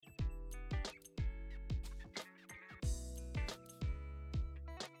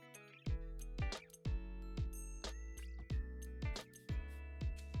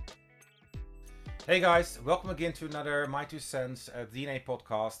Hey guys, welcome again to another My Two Cents DNA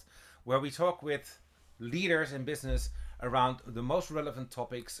podcast, where we talk with leaders in business around the most relevant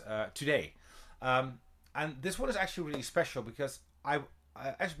topics today. Um, and this one is actually really special because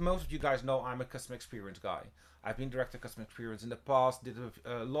as most of you guys know, I'm a customer experience guy. I've been director of customer experience in the past, did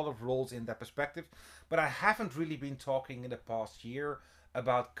a lot of roles in that perspective, but I haven't really been talking in the past year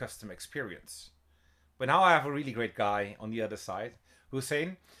about customer experience. But now I have a really great guy on the other side,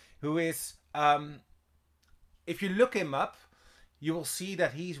 Hussein, who is if you look him up, you will see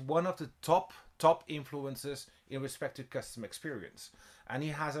that he's one of the top influencers in respect to customer experience, and he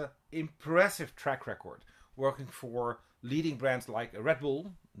has an impressive track record working for leading brands like Red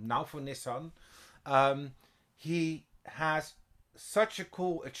Bull, now for Nissan. He has such a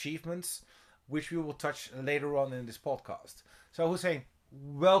cool achievements, which we will touch later on in this podcast. So Hussein,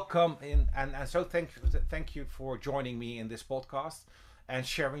 welcome in, and so thank you for joining me in this podcast and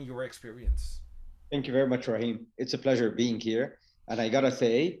sharing your experience. Thank you very much, Rahim. It's a pleasure being here. And I gotta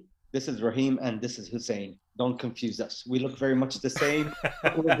say, this is Rahim and this is Hussein. Don't confuse us. We look very much the same,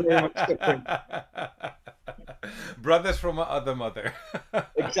 but we're very much different. Brothers from a other mother.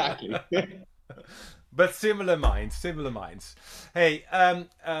 Exactly. But similar minds, similar minds. Hey,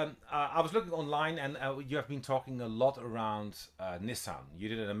 I was looking online, and you have been talking a lot around Nissan. You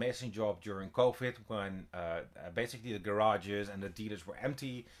did an amazing job during COVID when basically the garages and the dealers were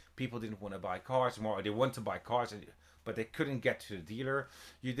empty. People didn't want to buy cars more, or they want to buy cars, but they couldn't get to the dealer.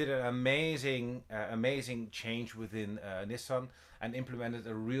 You did an amazing change within Nissan and implemented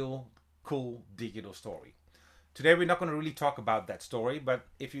a real cool digital story. Today we're not going to really talk about that story, but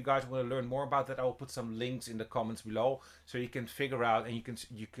if you guys want to learn more about that, I will put some links in the comments below so you can figure out and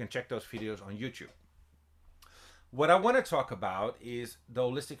you can check those videos on YouTube. What I want to talk about is the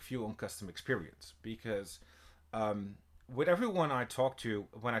holistic view on customer experience because with everyone I talk to,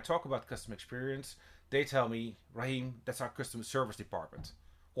 when I talk about customer experience, they tell me, Rahim, that's our customer service department,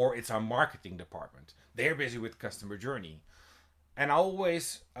 or it's our marketing department. They're busy with customer journey, and I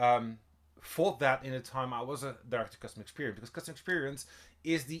always thought that in the time I was a director of customer experience, because customer experience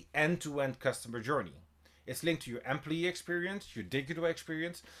is the end-to-end customer journey. It's linked to your employee experience, your digital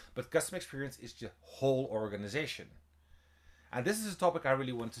experience, but customer experience is the whole organization. And this is a topic I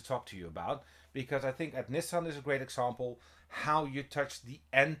really want to talk to you about because I think at Nissan is a great example how you touch the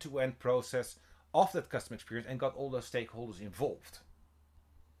end-to-end process of that customer experience and got all those stakeholders involved.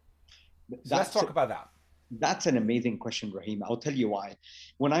 So let's That's talk about that. that's an amazing question, Rahim. I'll tell you why.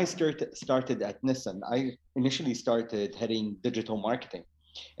 When I started at Nissan, I initially started heading digital marketing.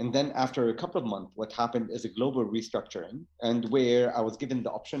 And then after a couple of months, what happened is a global restructuring, and where I was given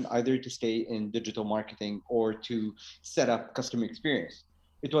the option either to stay in digital marketing or to set up customer experience.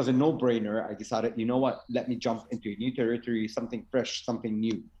 It was a no-brainer. I decided, you know what, let me jump into a new territory, something fresh, something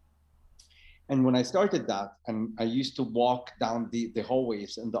new. And when I started that, and I used to walk down the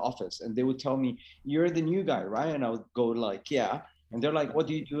hallways in the office, and they would tell me, "You're the new guy, right?" And I would go like, "Yeah." And they're like, "What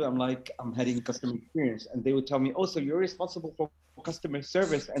do you do?" I'm like, "I'm heading customer experience." And they would tell me, "Oh, so you're responsible for customer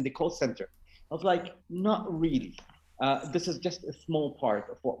service and the call center." I was like, "Not really. This is just a small part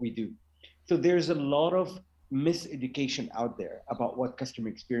of what we do." So there's a lot of miseducation out there about what customer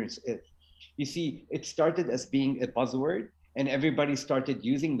experience is. You see, it started as being a buzzword, and everybody started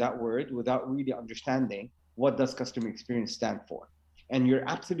using that word without really understanding what does customer experience stand for. And you're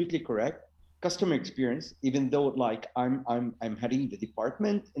absolutely correct. Customer experience, even though like I'm heading the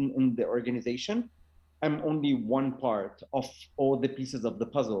department in the organization, I'm only one part of all the pieces of the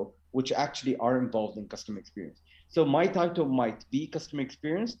puzzle which actually are involved in customer experience. So my title might be customer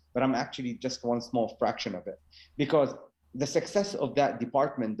experience, but I'm actually just one small fraction of it, because the success of that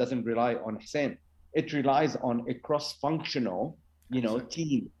department doesn't rely on Hussein. It relies on a cross-functional, Absolutely.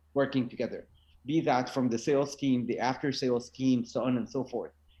 team working together. Be that from the sales team, the after-sales team, so on and so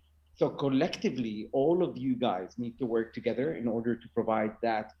forth. So collectively, all of you guys need to work together in order to provide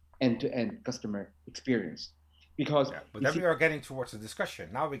that end-to-end customer experience. Because Yeah, but you then see, we are getting towards the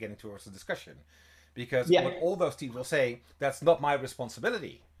discussion. Now we're getting towards the discussion. Because yeah, what all those teams will say, that's not my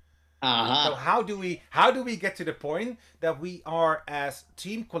responsibility. So aha. how do we get to the point that we are as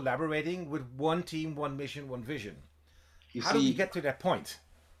team collaborating with one team, one mission, one vision? You How do we see, get to that point?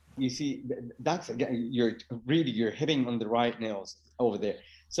 that's again, you're hitting on the right nails over there.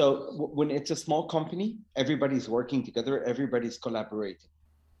 So when it's a small company, everybody's working together, everybody's collaborating.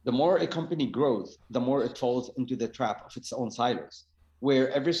 The more a company grows, the more it falls into the trap of its own silos,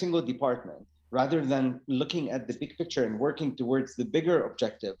 where every single department, rather than looking at the big picture and working towards the bigger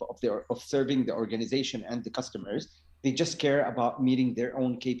objective of serving the organization and the customers, they just care about meeting their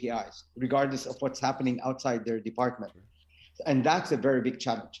own KPIs, regardless of what's happening outside their department. And that's a very big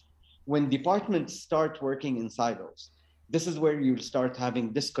challenge. When departments start working in silos, this is where you'll start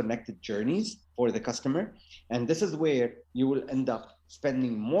having disconnected journeys for the customer. And this is where you will end up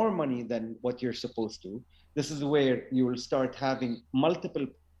spending more money than what you're supposed to. This is where you will start having multiple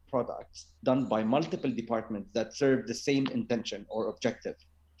products done by multiple departments that serve the same intention or objective.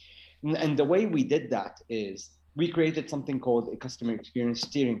 And the way we did that is we created something called a customer experience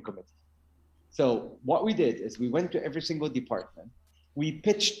steering committee. So what we did is we went to every single department, we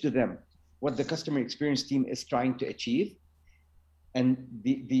pitched to them what the customer experience team is trying to achieve. And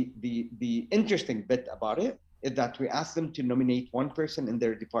the interesting bit about it is that we asked them to nominate one person in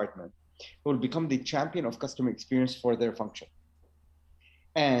their department who will become the champion of customer experience for their function.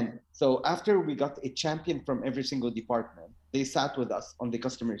 And so after we got a champion from every single department, they sat with us on the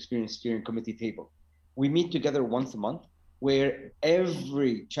customer experience steering committee table. We meet together once a month where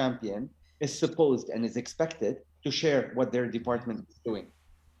every champion is supposed and is expected to share what their department is doing.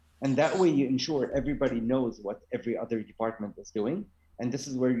 And that way you ensure everybody knows what every other department is doing. And this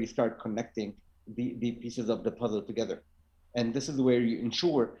is where you start connecting the pieces of the puzzle together. And this is where you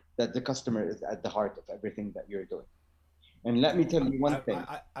ensure that the customer is at the heart of everything that you're doing. And let me tell you one thing.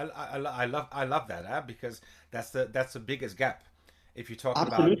 I love that, because that's the biggest gap. If you talk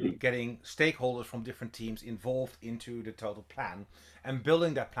about Absolutely. getting stakeholders from different teams involved into the total plan and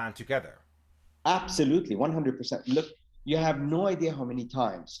building that plan together. Absolutely, 100%. Look, you have no idea how many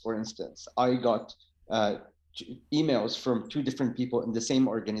times, for instance, I got emails from two different people in the same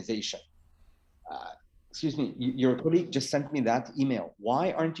organization. Uh, Excuse me, your colleague just sent me that email.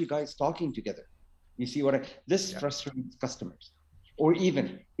 Why aren't you guys talking together? You see this Yeah. frustrates customers. Or even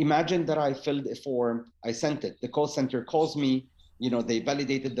imagine that I filled a form, I sent it, the call center calls me, they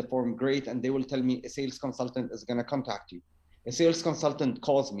validated the form, great, and they will tell me a sales consultant is going to contact you. A sales consultant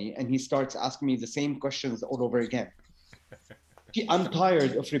calls me and he starts asking me the same questions all over again. I'm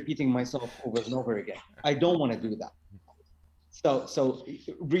tired of repeating myself over and over again. I don't want to do that. So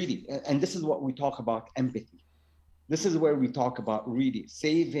really, and this is what we talk about empathy. This is where we talk about really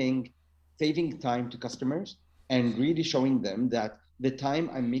saving time to customers and really showing them that the time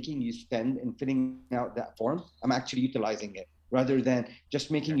I'm making you spend in filling out that form, I'm actually utilizing it rather than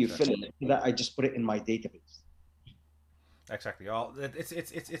just making you fill Exactly. it so that I just put it in my database. Exactly. Well,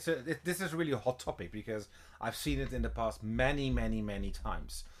 this is really a hot topic because I've seen it in the past many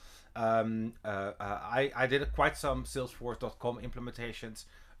times. I did quite some Salesforce.com implementations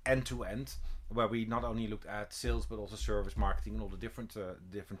end to end, where we not only looked at sales but also service, marketing, and all the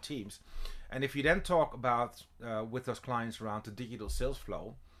different teams. And if you then talk about with those clients around the digital sales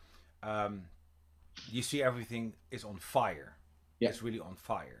flow, um, you see everything is on fire. Yeah. It's really on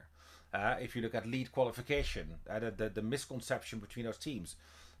fire. If you look at lead qualification, the misconception between those teams,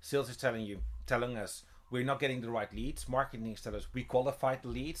 sales is telling us we're not getting the right leads. Marketing is telling us we qualified the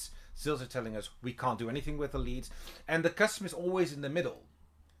leads. Sales are telling us we can't do anything with the leads, and the customer is always in the middle.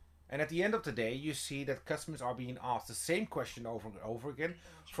 And at the end of the day, you see that customers are being asked the same question over and over again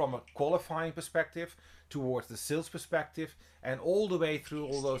from a qualifying perspective towards the sales perspective and all the way through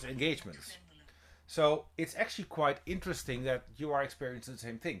all those engagements. So it's actually quite interesting that you are experiencing the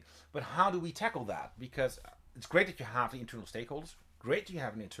same thing. But how do we tackle that? Because it's great that you have the internal stakeholders, great that you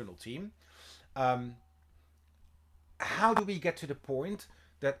have an internal team. Um, how do we get to the point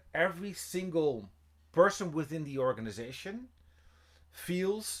that every single person within the organization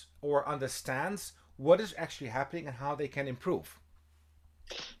feels or understands what is actually happening and how they can improve?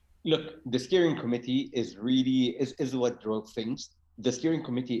 Look, the steering committee is what drove things. The steering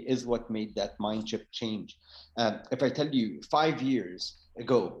committee is what made that mind shift change. If I tell you 5 years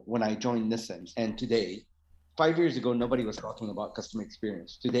ago when I joined Nissan and today, 5 years ago, nobody was talking about customer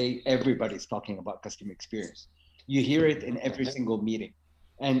experience. Today, everybody's talking about customer experience. You hear it in every single meeting.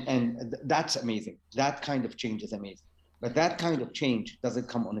 And that's amazing. That kind of change is amazing. But that kind of change doesn't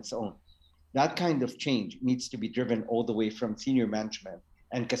come on its own. That kind of change needs to be driven all the way from senior management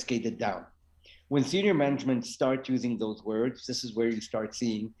and cascaded down. When senior management start using those words, this is where you start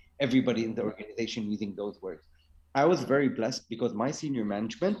seeing everybody in the organization using those words. I was very blessed because my senior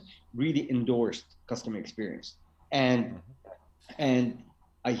management really endorsed customer experience. And Mm-hmm. and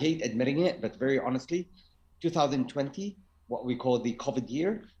I hate admitting it, but very honestly, 2020, what we call the COVID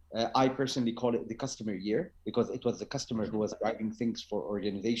year, I personally call it the customer year because it was the customer who was driving things for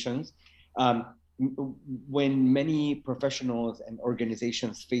organizations. Um, when many professionals and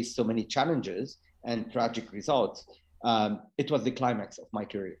organizations face so many challenges and tragic results, it was the climax of my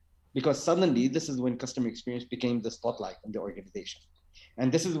career because suddenly this is when customer experience became the spotlight in the organization.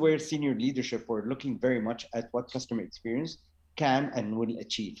 And this is where senior leadership were looking very much at what customer experience can and will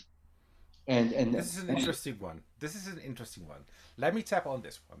achieve. And This is an interesting one. This is an interesting one. Let me tap on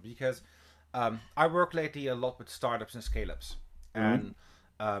this one because I work lately a lot with startups and scale ups. Mhm.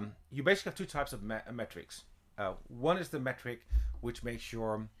 And you basically have two types of metrics. One is the metric which makes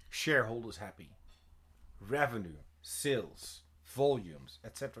your shareholders happy: revenue, sales, volumes,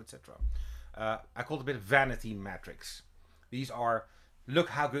 etc., etc. I call it a bit of vanity metrics. These are, look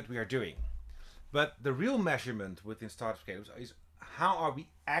how good we are doing. But the real measurement within startup scale is how are we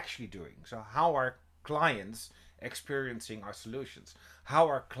actually doing? So how are clients experiencing our solutions? How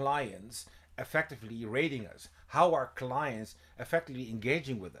are clients effectively rating us? How are clients effectively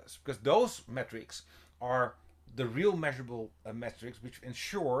engaging with us? Because those metrics are the real measurable metrics which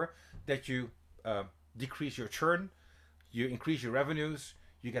ensure that you uh, decrease your churn, you increase your revenues,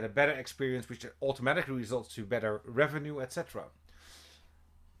 you get a better experience, which automatically results to better revenue, etc.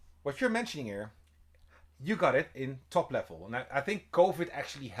 What you're mentioning here, you got it in top level. And I think COVID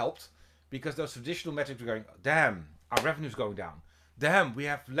actually helped because those traditional metrics were going, damn, our revenue's going down. Damn, we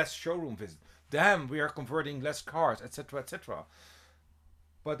have less showroom visits. Damn, we are converting less cars, etc., etc.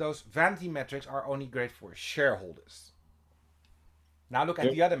 But those vanity metrics are only great for shareholders. Now look at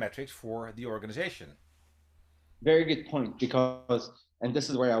Very, the other metrics for the organization. very good point, because, and this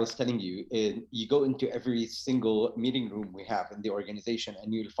is where I was telling you, you go into every single meeting room we have in the organization,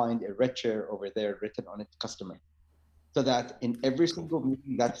 and you'll find a red chair over there written on it, customer. So that in every Cool. single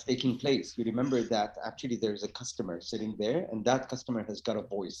meeting that's taking place, you remember that actually there's a customer sitting there, and that customer has got a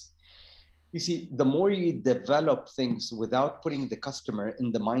voice. You see, the more you develop things without putting the customer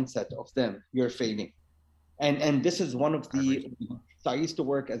in the mindset of them, you're failing. And this is one of I agree. the, so I used to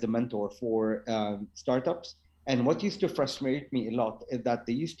work as a mentor for startups, and what used to frustrate me a lot is that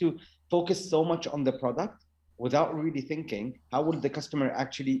they used to focus so much on the product without really thinking how will the customer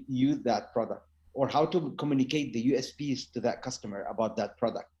actually use that product, or how to communicate the USPs to that customer about that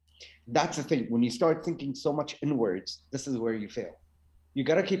product. That's the thing. When you start thinking so much inwards, this is where you fail. You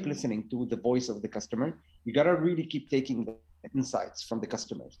got to keep listening to the voice of the customer. You got to really keep taking the insights from the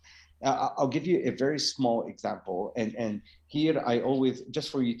customers. I'll give you a very small example. And here I always, just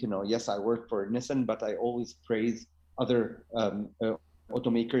for you to know, yes, I work for Nissan, but I always praise other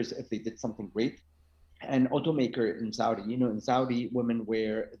automakers if they did something great. An automaker in Saudi, in Saudi, women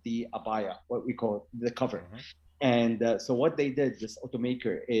wear the abaya, what we call the cover. Mm-hmm. And so what they did, this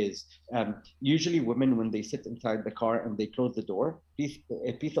automaker, is usually women, when they sit inside the car and they close the door,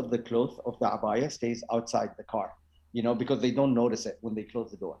 a piece of the cloth of the abaya stays outside the car, because they don't notice it when they close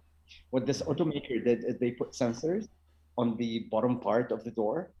the door. What this Mm-hmm. automaker did is they put sensors on the bottom part of the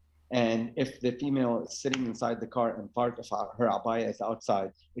door. And if the female is sitting inside the car and part of her abaya is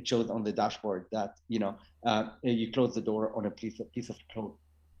outside, it shows on the dashboard that, you close the door on a piece of cloth.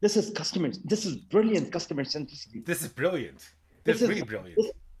 This is customers. This is brilliant customer centricity. This is brilliant. This This is is really this brilliant.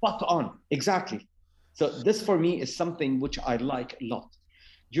 is spot on. Exactly. So this for me is something which I like a lot.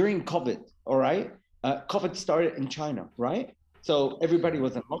 During COVID, all right, COVID started in China, right? So everybody Mm-hmm.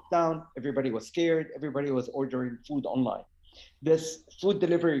 was in lockdown. Everybody was scared. Everybody was ordering food online. This food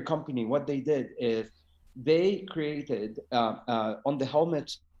delivery company, what they did is they created on the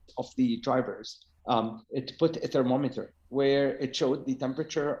helmets of the drivers, it put a thermometer where it showed the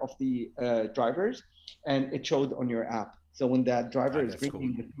temperature of the drivers, and it showed on your app. So when that driver Ah, is that's cool.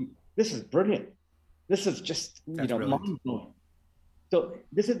 bringing the food, this is brilliant. This is just, That's brilliant. mind blowing. So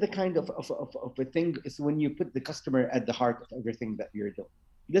this is the kind of a thing, is when you put the customer at the heart of everything that you're doing.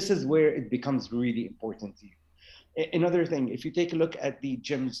 This is where it becomes really important to you. Another thing, if you take a look at the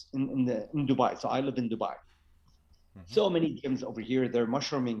gyms in Dubai, so I live in Dubai. Mm-hmm. So many gyms over here, they're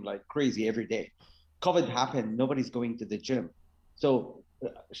mushrooming like crazy every day. COVID happened, nobody's going to the gym. So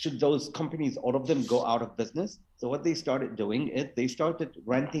should those companies, all of them, go out of business? So what they started doing is they started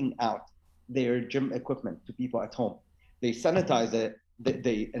renting out their gym equipment to people at home. They sanitize it,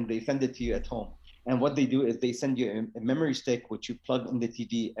 and they send it to you at home. And what they do is they send you a memory stick which you plug in the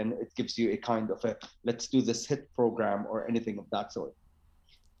TV, and it gives you a kind of a, let's do this hit program or anything of that sort.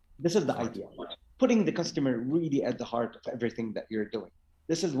 This is the Smart. idea. Putting the customer really at the heart of everything that you're doing.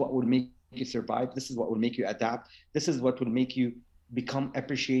 This is what will make you survive. This is what will make you adapt. This is what will make you become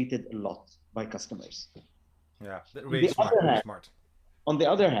appreciated a lot by customers. Yeah, On really the smart. other Really hand, smart. on the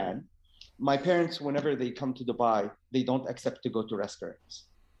other hand, my parents, whenever they come to Dubai, they don't accept to go to restaurants.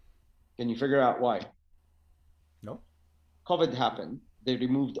 Can you figure out why? No. COVID happened. They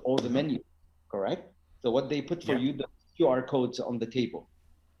removed all the Mm-hmm. menu, correct? So what they put for Yeah. you, the QR codes on the table.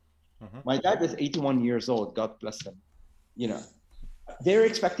 Mm-hmm. My dad is 81 years old. God bless him. You know, they're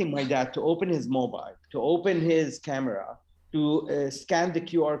expecting my dad to open his mobile, to open his camera, to scan the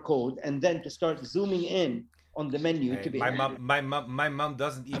QR code, and then to start zooming in on the menu Hey, to be able to. my mom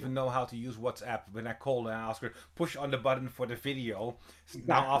doesn't even know how to use WhatsApp. When I call her and ask her push on the button for the video, now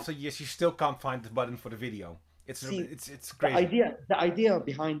Exactly. after years she still can't find the button for the video. See, It's the crazy. idea the idea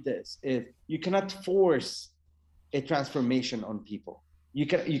behind this is you cannot force a transformation on people. You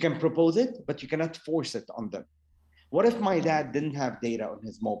can propose it, but you cannot force it on them. What if my dad didn't have data on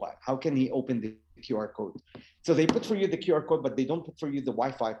his mobile? How can he open the QR code? So they put for you the QR code, but they don't put for you the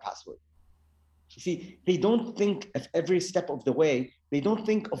Wi-Fi password. See, they don't think of every step of the way. They don't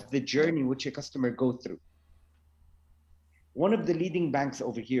think Yeah. of the journey which a customer go through. One of the leading banks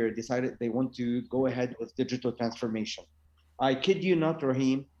over here decided they want to go ahead with digital transformation. I kid you not,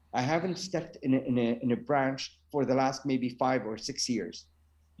 Raheem, I haven't stepped in a branch for the last maybe 5 or 6 years.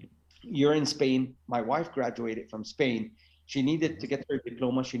 You're in Spain. My wife graduated from Spain. She needed to Hmm. get her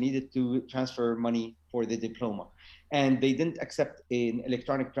diploma. She needed to transfer money for the diploma. And they didn't accept an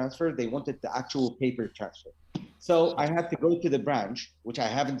electronic transfer. They wanted the actual paper transfer. So I had to go to the branch, which I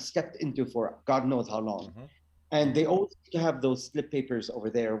haven't stepped into for God knows how long. Hmm. And Hmm. they always used to have those slip papers over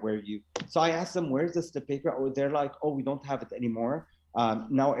there where you. So I asked them, "Where's the slip paper?" Oh, they're like, "Oh, we don't have it anymore.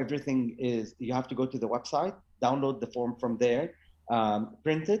 Now everything is. You have to go to the website, download the form from there,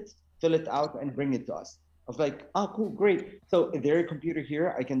 print it, fill it out, and bring it to us." I was like, "Oh, cool, great." So is there a computer here?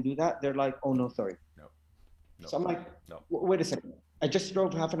 I can do that. They're like, "Oh no, sorry." No, no, So I'm like, no. Wait a second. I just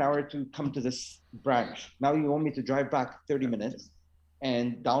drove half an hour to come to this branch. Now you want me to drive back 30 Yeah. minutes and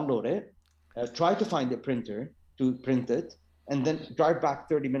download it, try to find a printer to print it, and then drive back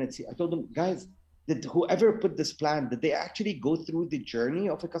 30 minutes. I told them, guys, did whoever put this plan, did they actually go through the journey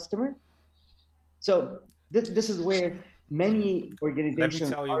of a customer? So this is where many Let me organizations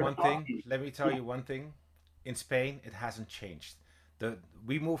tell you are one thing. talking. Let me tell Yeah, you one thing. In Spain, it hasn't changed.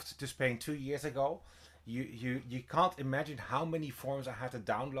 We moved to Spain 2 years ago. You can't imagine how many forms I had to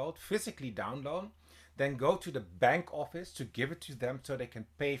download, physically download, then go to the bank office to give it to them so they can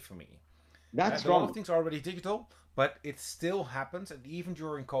pay for me. that's A lot of wrong. things are already digital, but it still happens, and even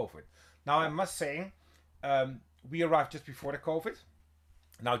during COVID. Now, I must say, we arrived just before the COVID.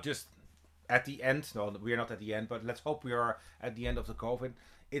 Now, just at the end, no, we are not at the end, but let's hope we are at the end of the COVID.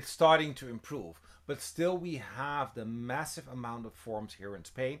 It's starting to improve, but still, we have the massive amount of forms here in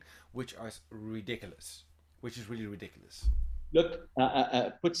Spain, which are ridiculous, which is really ridiculous. Look,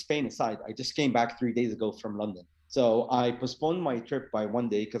 put Spain aside. I just came back 3 days ago from London. So I postponed my trip by one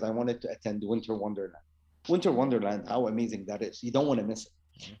day because I wanted to attend Winter Wonderland. Winter Wonderland, how amazing that is. You don't want to miss it.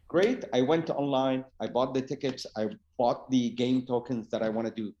 Mhm. Great. I went online, I bought the tickets, I bought the game tokens that I want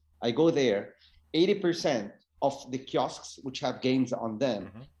to do. I go there. 80% of the kiosks which have games on them,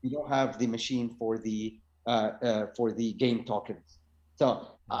 Mhm. you don't have the machine for the game tokens. So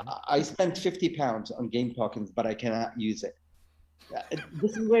Mhm. I spent £50 on game tokens, but I cannot use it.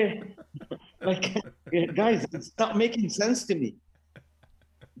 This is where, like, guys, it's not making sense to me.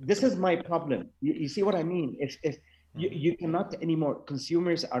 This is my problem. You see what I mean? If Mhm. you cannot anymore,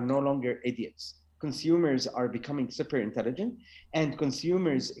 consumers are no longer idiots. Consumers are becoming super intelligent, and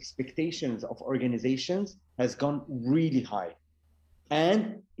consumers' expectations of organizations has gone really high.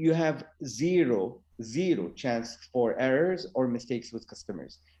 And you have zero chance for errors or mistakes with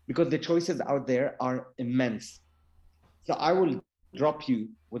customers because the choices out there are immense. So I will drop you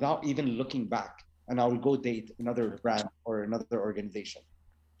without even looking back, and I will go date another True. brand or another organization.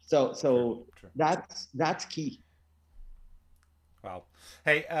 So True. so True. that's key. Wow.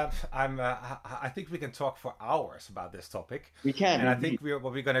 Hey, I think we can talk for hours about this topic, We can and I indeed. think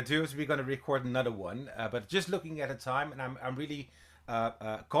what we're gonna do is we're gonna record another one. But just looking at the time, and I'm really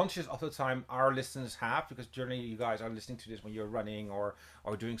conscious of the time our listeners have because generally you guys are listening to this when you're running or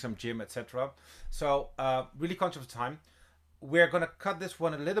doing some gym, etc. So really conscious of time. We're gonna cut this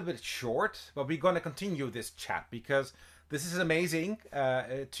one a little bit short, but we're gonna continue this chat because this is amazing.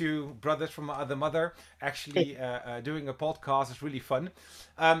 Two brothers from the mother actually doing a podcast is really fun.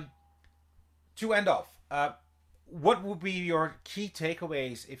 Um, to end off, what would be your key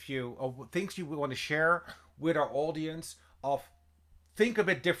takeaways if you or things you would want to share with our audience of think a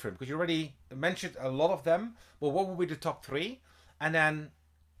bit different because you already mentioned a lot of them. But what would be the top three? And then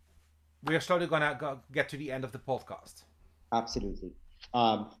we are slowly gonna get to the end of the podcast. Absolutely.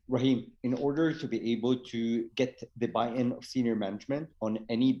 Raheem, in order to be able to get the buy-in of senior management on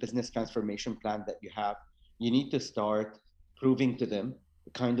any business transformation plan that you have, you need to start proving to them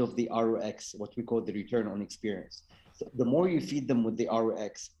kind of the ROX, what we call the return on experience. So the more you feed them with the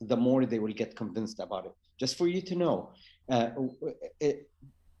ROX, the more they will get convinced about it. Just for you to know, uh, it,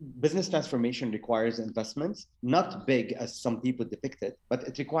 business transformation requires investments, not big as some people depict it, but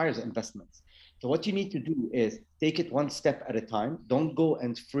it requires investments. So what you need to do is take it one step at a time. Don't go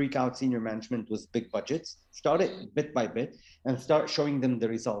and freak out senior management with big budgets. Start it bit by bit and start showing them the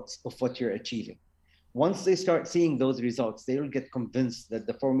results of what you're achieving. Once they start seeing those results, they will get convinced that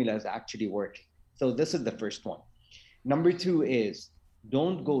the formula is actually working. So this is the first one. Number two is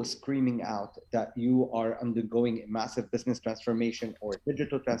don't go screaming out that you are undergoing a massive business transformation or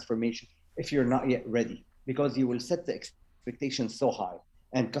digital transformation if you're not yet ready, because you will set the expectations so high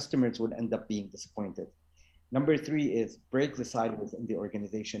and customers will end up being disappointed. Number three is break the silos in the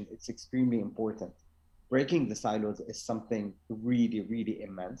organization. It's extremely important. Breaking the silos is something really, really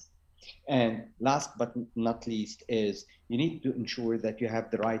immense. And last but not least is you need to ensure that you have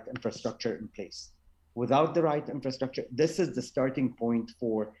the right infrastructure in place. Without the right infrastructure, this is the starting point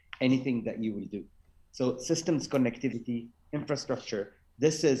for anything that you will do. So systems connectivity, infrastructure,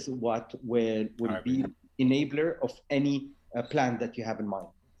 this is what will be enabler of any plan that you have in mind.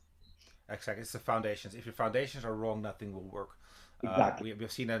 Exactly, it's the foundations. If your foundations are wrong, nothing will work. Exactly.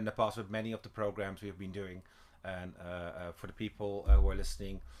 We've seen that in the past with many of the programs we've been doing. And for the people who are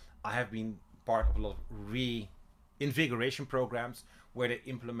listening, I have been part of a lot of reinvigoration programs where they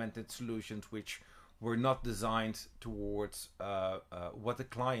implemented solutions which were not designed towards what the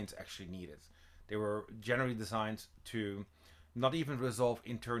clients actually needed. They were generally designed to not even resolve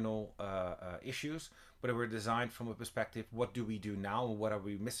internal issues, but they were designed from a perspective: what do we do now, and what are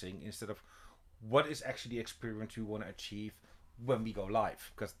we missing, instead of what is actually the experience we want to achieve when we go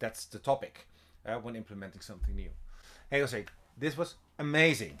live, because that's the topic when implementing something new. Hey, Jose, this was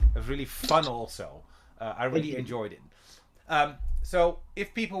amazing. It was really fun also. I really enjoyed it. So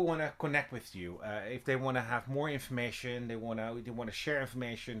if people want to connect with you, if they want to have more information, they want to share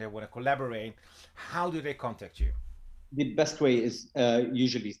information, they want to collaborate, how do they contact you? The best way is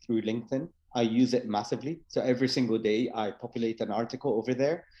usually through LinkedIn. I use it massively. So every single day I populate an article over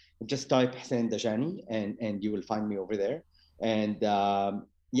there. Just type Hussein Dajani and you will find me over there. And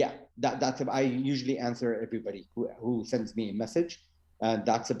yeah, that's I usually answer everybody who sends me a message. And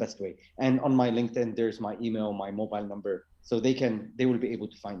that's the best way. And on my LinkedIn, there's my email, my mobile number, so they will be able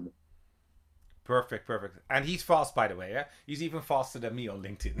to find me. Perfect. And he's fast, by the way. Yeah? He's even faster than me on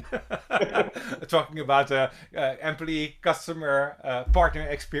LinkedIn. Talking about employee, customer, partner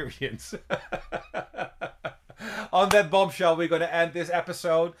experience. On that bombshell, we're going to end this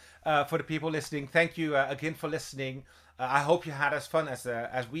episode. For the people listening, thank you again for listening. I hope you had as fun as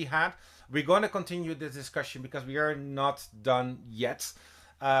we had. We're going to continue this discussion because we are not done yet.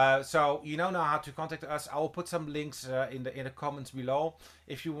 So you know now how to contact us. I will put some links in the comments below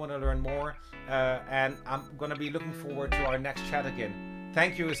if you want to learn more. And I'm gonna be looking forward to our next chat again.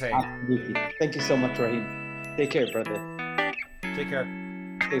 Thank you, Hussein. Absolutely. Thank you so much, Rahim. Take care, brother. Take care.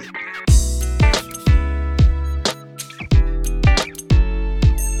 Stay safe.